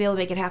don't know if I'd be able to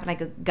make it happen. I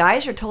go,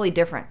 guys are totally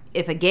different.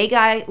 If a gay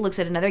guy looks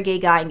at another gay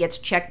guy and gets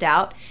checked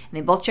out, and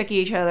they both check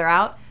each other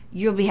out,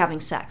 you'll be having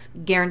sex.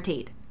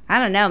 Guaranteed. I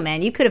don't know,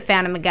 man. You could have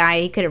found him a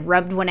guy. He could have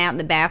rubbed one out in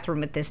the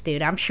bathroom with this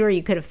dude. I'm sure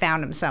you could have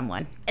found him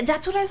someone. And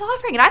that's what I was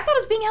offering, and I thought it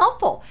was being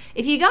helpful.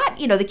 If you got,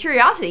 the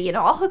curiosity,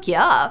 I'll hook you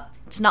up.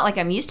 It's not like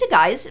I'm used to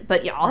guys,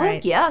 but I'll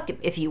hook you up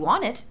if you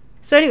want it.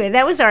 So anyway,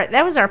 that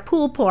was our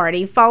pool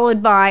party,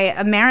 followed by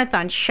a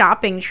marathon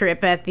shopping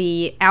trip at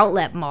the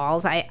outlet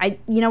malls. I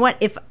you know what?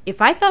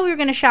 If I thought we were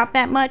going to shop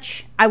that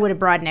much, I would have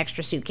brought an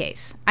extra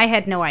suitcase. I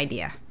had no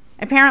idea.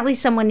 Apparently,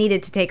 someone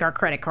needed to take our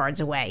credit cards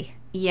away.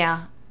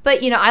 Yeah.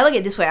 But, I look at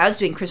it this way. I was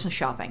doing Christmas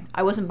shopping.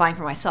 I wasn't buying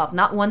for myself.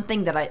 Not one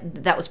thing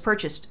that was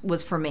purchased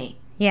was for me.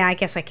 Yeah, I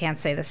guess I can't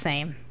say the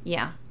same.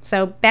 Yeah.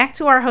 So back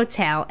to our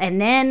hotel, and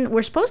then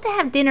we're supposed to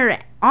have dinner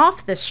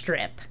off the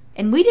Strip.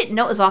 And we didn't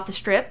know it was off the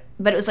Strip,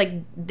 but it was like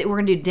we're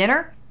going to do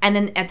dinner, and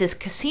then at this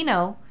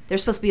casino,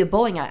 there's supposed to be a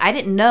bowling alley. I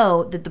didn't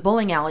know that the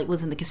bowling alley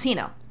was in the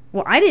casino.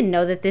 Well, I didn't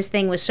know that this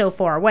thing was so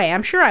far away.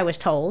 I'm sure I was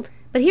told.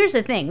 But here's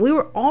the thing. We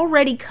were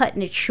already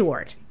cutting it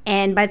short.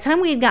 And by the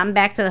time we had gotten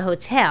back to the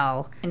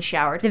hotel... and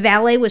showered. The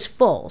valet was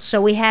full. So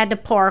we had to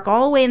park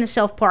all the way in the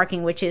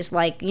self-parking, which is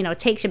like, it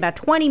takes about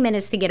 20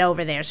 minutes to get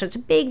over there. So it's a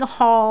big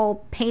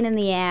haul, pain in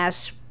the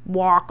ass,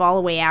 walk all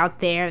the way out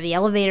there. The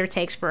elevator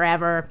takes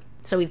forever.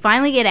 So we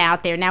finally get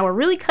out there. Now we're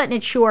really cutting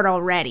it short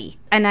already.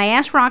 And I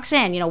asked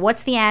Roxanne,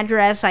 what's the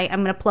address? I'm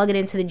going to plug it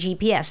into the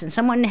GPS. And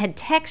someone had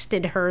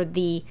texted her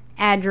the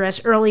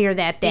address earlier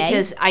that day.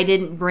 Because I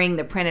didn't bring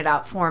the printed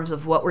out forms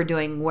of what we're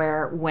doing,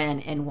 where, when,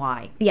 and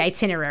why. The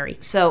itinerary.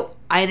 So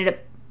I ended up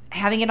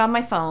having it on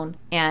my phone,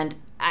 and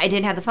I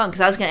didn't have the phone because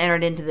I was going to enter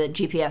it into the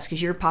GPS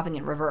because you're popping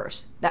in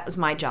reverse. That was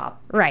my job.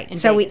 Right.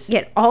 So Vegas. We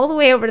get all the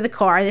way over to the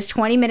car, this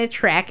 20-minute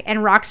trek,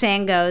 and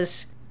Roxanne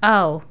goes,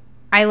 "Oh,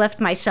 I left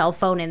my cell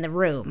phone in the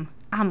room."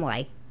 I'm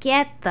like,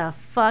 get the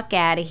fuck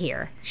out of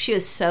here. She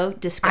was so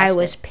disgusted. I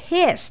was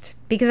pissed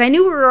because I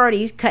knew we were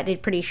already cutting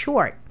it pretty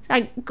short.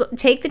 I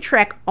take the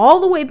trek all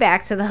the way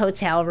back to the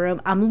hotel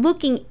room. I'm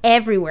looking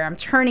everywhere. I'm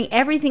turning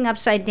everything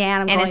upside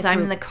down. And as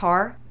I'm in the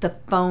car, the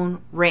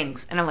phone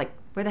rings. And I'm like,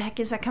 where the heck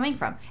is that coming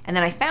from? And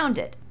then I found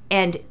it.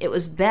 And it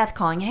was Beth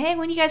calling, "Hey,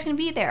 when are you guys going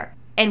to be there?"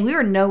 And we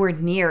were nowhere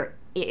near.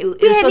 It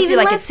was supposed to be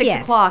like at 6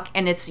 o'clock,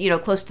 and it's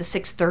close to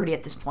 6:30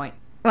 at this point.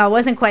 Well, it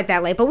wasn't quite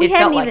that late, but we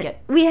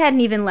hadn't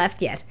even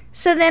left yet.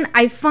 So then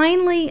I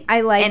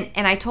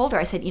I told her,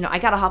 I said, I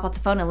got to hop off the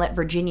phone and let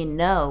Virginia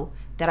know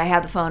that I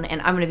have the phone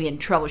and I'm going to be in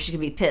trouble. She's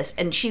going to be pissed.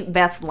 And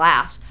Beth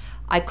laughs.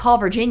 I call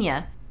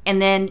Virginia,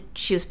 and then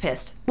she was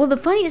pissed. Well, the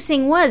funniest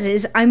thing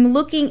is I'm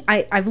looking,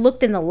 I've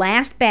looked in the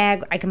last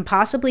bag I can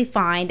possibly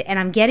find, and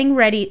I'm getting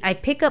ready. I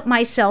pick up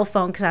my cell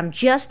phone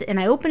because and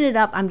I open it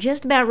up. I'm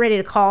just about ready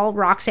to call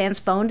Roxanne's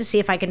phone to see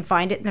if I can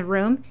find it in the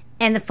room.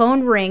 And the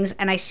phone rings,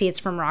 and I see it's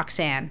from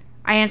Roxanne.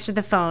 I answer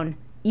the phone.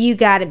 "You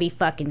gotta be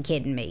fucking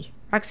kidding me."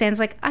 Roxanne's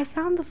like, "I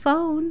found the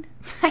phone."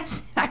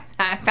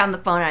 I found the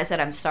phone, and I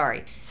said, "I'm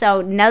sorry." So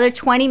another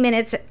 20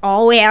 minutes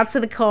all the way out to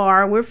the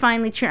car. We're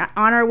finally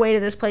on our way to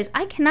this place.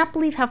 I cannot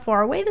believe how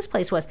far away this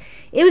place was.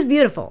 It was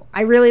beautiful.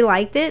 I really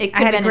liked it. It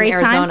could have been in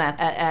Arizona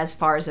as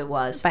far as it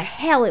was. But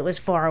hell, it was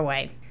far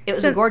away. It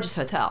was a gorgeous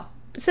hotel.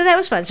 So that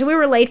was fun. So we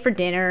were late for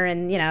dinner,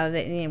 and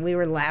we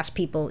were the last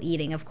people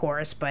eating, of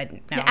course. But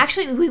no.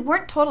 Actually, we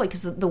weren't totally,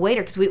 because the waiter,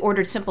 because we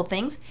ordered simple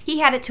things, he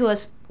had it to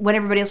us when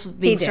everybody else was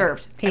being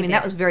served.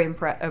 That was very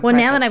impressive. Well,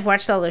 now that I've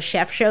watched all those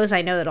chef shows,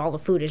 I know that all the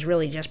food is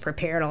really just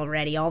prepared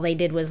already. All they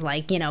did was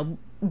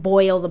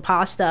boil the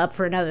pasta up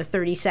for another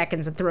 30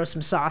 seconds and throw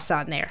some sauce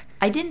on there.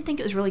 I didn't think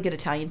it was really good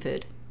Italian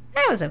food.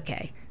 That was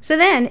okay. So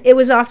then it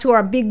was off to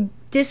our big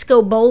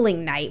disco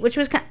bowling night, which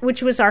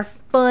was our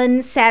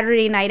fun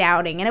Saturday night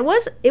outing, and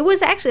it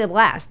was actually a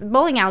blast. The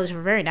bowling alleys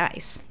were very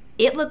nice.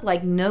 It looked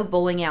like no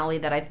bowling alley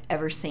that I've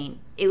ever seen.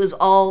 It was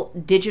all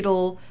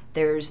digital.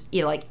 There's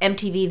like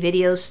MTV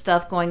videos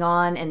stuff going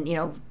on, and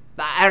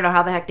I don't know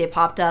how the heck they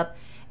popped up.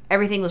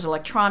 Everything was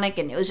electronic,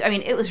 and it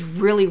was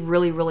really,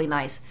 really, really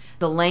nice.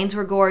 The lanes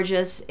were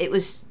gorgeous. It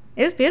was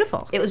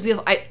beautiful. It was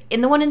beautiful.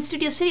 And the one in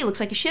Studio City looks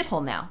like a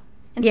shithole now.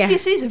 And Studio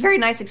City is a very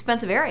nice,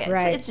 expensive area.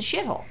 Right. It's a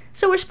shithole.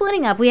 So we're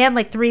splitting up. We had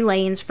 3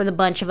 lanes for the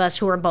bunch of us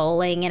who are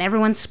bowling, and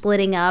everyone's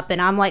splitting up. And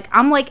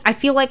I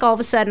feel like all of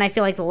a sudden, I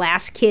feel like the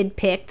last kid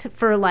picked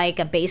for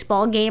a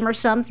baseball game or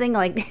something.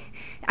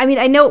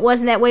 I know it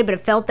wasn't that way, but it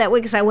felt that way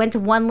because I went to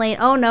one lane.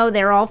 Oh no,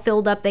 they're all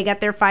filled up. They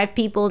got their 5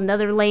 people.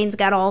 Another lane's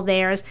got all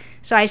theirs.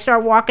 So I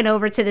start walking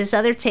over to this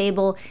other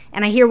table,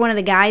 and I hear one of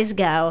the guys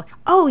go,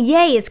 "Oh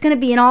yay, it's going to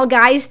be an all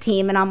guys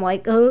team." And I'm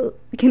like, "Oh,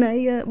 can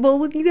I bowl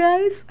with you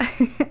guys?"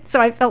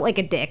 So I felt like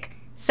a dick.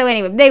 So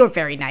anyway, they were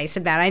very nice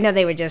about it. I know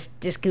they were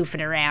just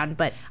goofing around,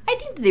 but I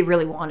think that they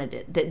really wanted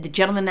it. The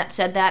gentleman that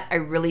said that, I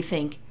really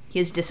think he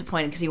was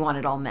disappointed because he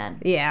wanted all men.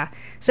 Yeah.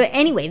 So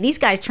anyway, these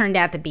guys turned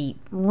out to be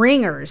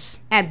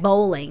ringers at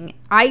bowling.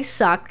 I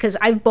sucked because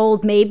I've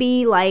bowled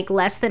maybe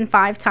less than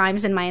 5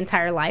 times in my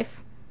entire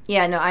life.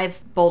 Yeah, no,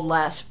 I've bowled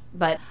less,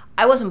 but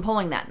I wasn't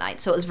bowling that night,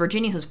 so it was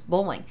Virginia who's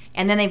bowling.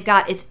 And then they've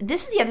got, this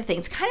is the other thing,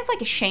 it's kind of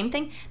like a shame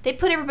thing. They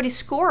put everybody's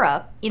score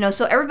up,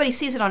 so everybody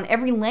sees it on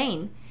every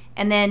lane.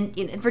 And then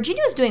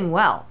Virginia was doing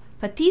well,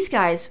 but these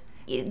guys,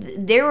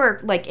 they were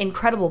like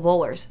incredible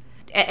bowlers.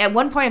 At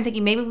one point, I'm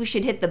thinking maybe we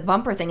should hit the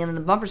bumper thing, and then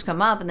the bumpers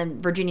come up, and then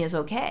Virginia's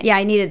okay. Yeah,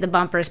 I needed the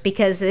bumpers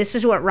because this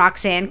is what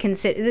Roxanne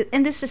considered,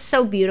 and this is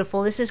so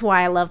beautiful. This is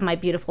why I love my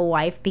beautiful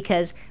wife,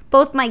 because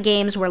both my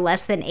games were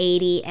less than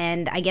 80,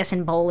 and I guess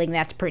in bowling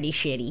that's pretty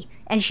shitty.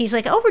 And she's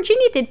like, "Oh,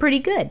 Virginia did pretty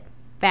good,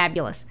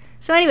 fabulous."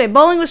 So anyway,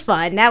 bowling was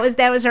fun. That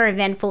was our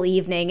eventful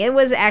evening. It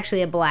was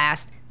actually a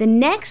blast. The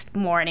next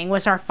morning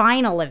was our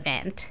final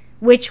event,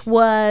 which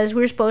was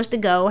we were supposed to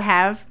go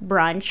have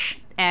brunch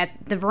at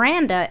the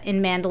Veranda in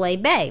Mandalay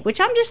Bay,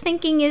 which I'm just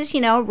thinking is,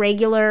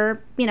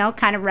 regular,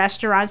 kind of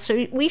restaurant.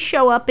 So we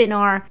show up in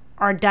our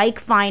dyke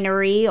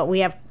finery. We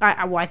have,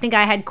 I think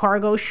I had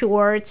cargo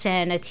shorts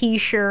and a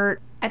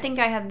t-shirt. I think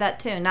I had that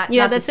too. Not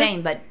the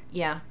same, but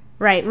yeah.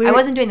 Right. I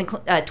wasn't doing the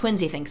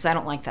twinsy thing because I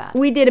don't like that.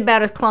 We did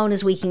about as clone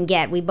as we can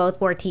get. We both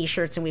wore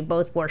t-shirts and we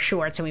both wore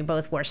shorts and we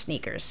both wore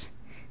sneakers.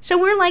 So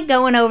we're like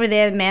going over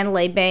there to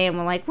Mandalay Bay and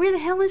we're like, where the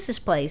hell is this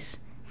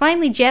place?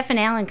 Finally, Jeff and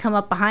Alan come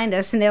up behind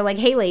us, and they're like,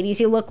 "Hey,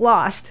 ladies, you look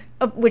lost,"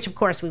 which, of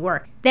course, we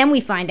were. Then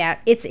we find out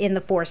it's in the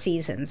Four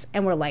Seasons,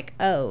 and we're like,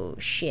 "Oh,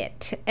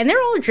 shit." And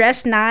they're all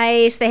dressed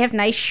nice. They have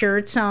nice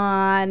shirts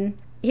on.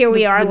 Here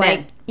we are, the like,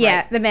 men, yeah,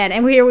 right. The men.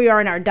 And here we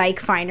are in our dyke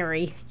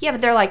finery. Yeah,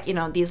 but they're like,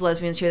 these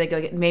lesbians here, they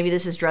go, maybe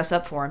this is dress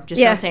up for them.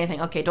 Just Yeah. don't say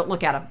anything. Okay, don't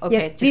look at them.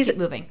 Okay, just keep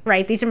moving.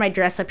 Right, these are my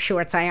dress-up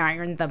shorts. I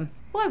ironed them.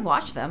 Well, I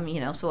watched them,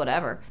 so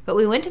whatever. But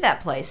we went to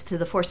that place, to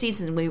the Four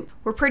Seasons, and we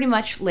were pretty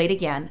much late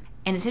again.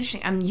 And it's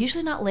interesting, I'm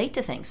usually not late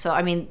to things. So,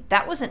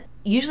 that wasn't...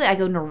 Usually I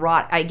go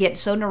neurotic. I get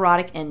so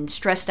neurotic and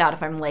stressed out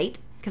if I'm late.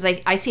 Because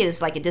I see it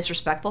as like a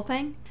disrespectful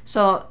thing.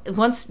 So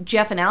once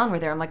Jeff and Alan were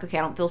there, I'm like, okay,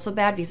 I don't feel so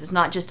bad. Because it's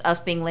not just us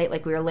being late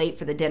like we were late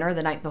for the dinner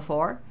the night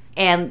before.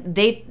 And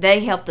they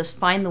helped us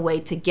find the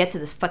way to get to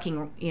this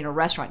fucking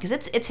restaurant.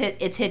 Because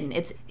it's hidden.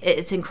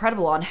 It's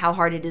incredible on how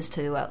hard it is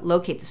to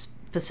locate this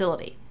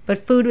facility. But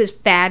food was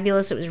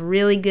fabulous. It was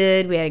really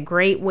good. We had a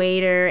great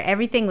waiter.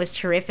 Everything was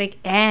terrific.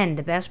 And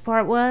the best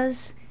part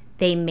was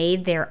they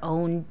made their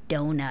own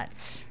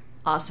donuts.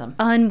 Awesome.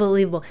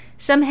 Unbelievable.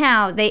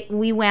 Somehow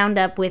we wound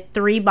up with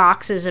 3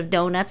 boxes of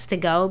donuts to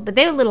go. But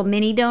they were little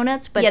mini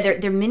donuts. But yeah,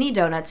 they're mini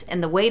donuts.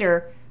 And the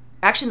waiter,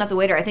 actually not the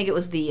waiter, I think it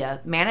was the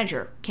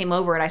manager, came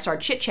over and I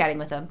started chit-chatting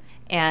with him.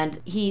 And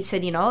he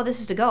said, this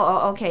is to go.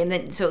 Oh, okay. And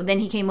then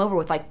he came over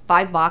with like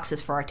 5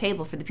 boxes for our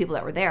table for the people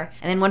that were there.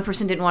 And then one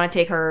person didn't want to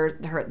take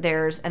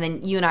theirs. And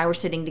then you and I were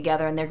sitting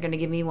together, and they're going to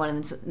give me one.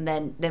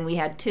 And then we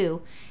had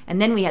 2,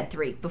 and then we had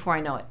 3 before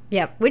I know it.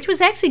 Yep, which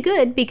was actually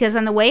good because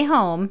on the way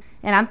home,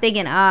 and I'm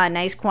thinking,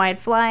 nice quiet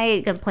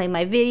flight. Gonna play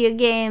my video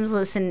games,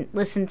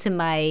 listen to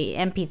my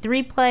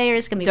MP3 player.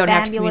 It's gonna be Don't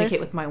fabulous. have to communicate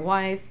with my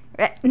wife.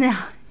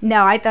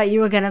 No, I thought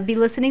you were going to be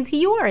listening to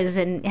yours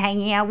and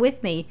hanging out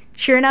with me.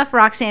 Sure enough,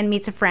 Roxanne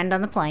meets a friend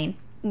on the plane.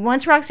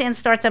 Once Roxanne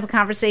starts up a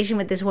conversation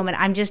with this woman,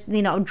 I'm just,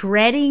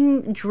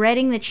 dreading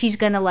that she's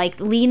going to, like,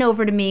 lean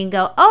over to me and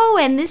go, "Oh,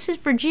 and this is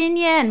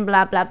Virginia," and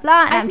blah, blah,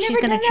 blah. And I've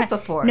never done that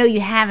before. No,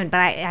 you haven't, but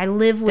I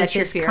live with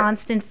this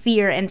constant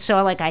fear. And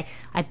so, like,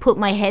 I put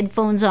my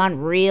headphones on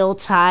real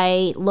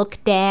tight,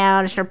 look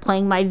down, start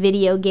playing my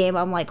video game.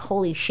 I'm like,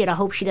 holy shit, I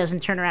hope she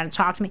doesn't turn around and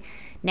talk to me.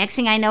 Next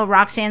thing I know,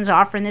 Roxanne's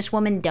offering this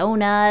woman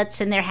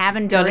donuts, and they're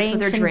having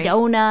drinks and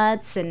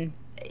donuts. And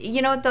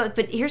you know what, though?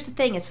 But here's the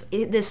thing: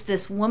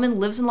 this woman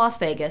lives in Las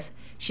Vegas.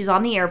 She's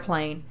on the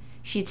airplane.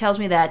 She tells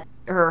me that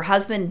her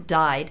husband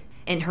died,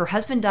 and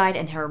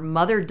her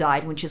mother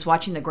died when she was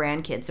watching the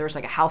grandkids. There was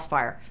like a house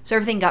fire, so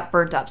everything got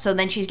burnt up. So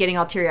then she's getting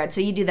all teary-eyed.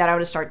 So you do that, I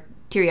would start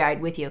teary-eyed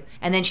with you.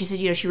 And then she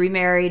said, she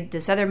remarried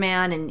this other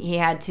man, and he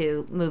had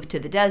to move to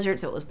the desert,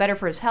 so it was better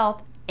for his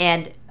health.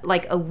 And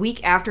like a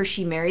week after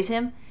she marries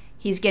him,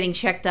 he's getting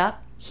checked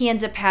up. He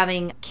ends up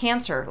having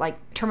cancer, like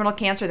terminal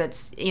cancer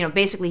that's,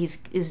 basically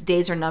his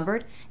days are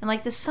numbered. And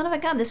like this son of a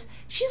gun,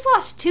 she's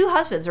lost 2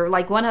 husbands, or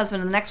like one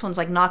husband and the next one's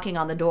like knocking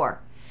on the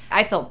door.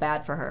 I felt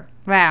bad for her.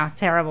 Wow,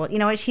 terrible. You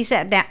know what? She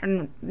sat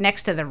down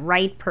next to the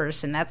right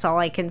person. That's all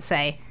I can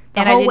say.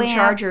 And I didn't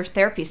charge her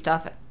therapy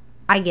stuff.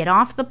 I get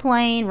off the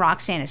plane.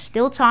 Roxanne is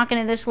still talking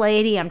to this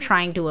lady. I'm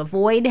trying to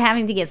avoid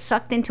having to get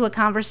sucked into a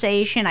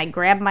conversation. I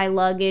grab my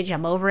luggage.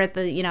 I'm over at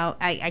the,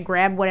 I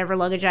grab whatever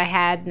luggage I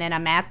had, and then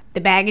I'm at the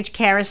baggage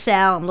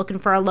carousel. I'm looking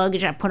for our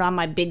luggage. I put on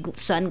my big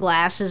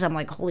sunglasses. I'm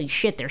like, holy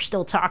shit, they're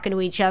still talking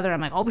to each other. I'm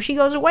like, hope she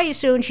goes away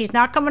soon. She's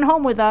not coming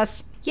home with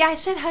us. Yeah, I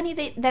said, honey,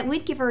 that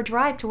we'd give her a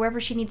drive to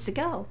wherever she needs to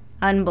go.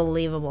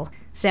 Unbelievable.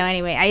 So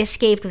anyway, I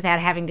escaped without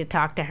having to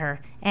talk to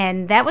her.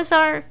 And that was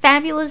our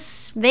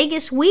fabulous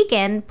Vegas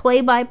weekend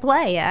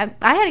play-by-play.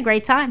 I had a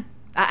great time.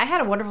 I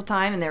had a wonderful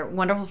time, and they're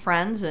wonderful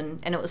friends,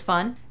 and it was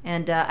fun.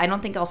 And I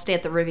don't think I'll stay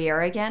at the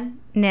Riviera again.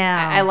 No.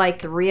 I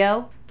like the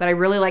Rio, but I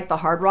really like the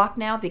Hard Rock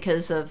now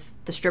because of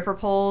the stripper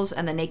poles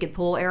and the naked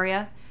pool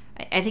area.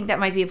 I think that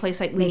might be a place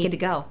we need to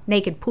go.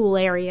 Naked pool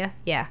area,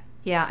 yeah.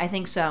 Yeah, I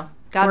think so.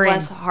 God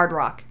bless Hard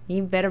Rock.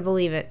 You better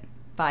believe it.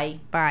 Bye.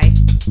 Bye.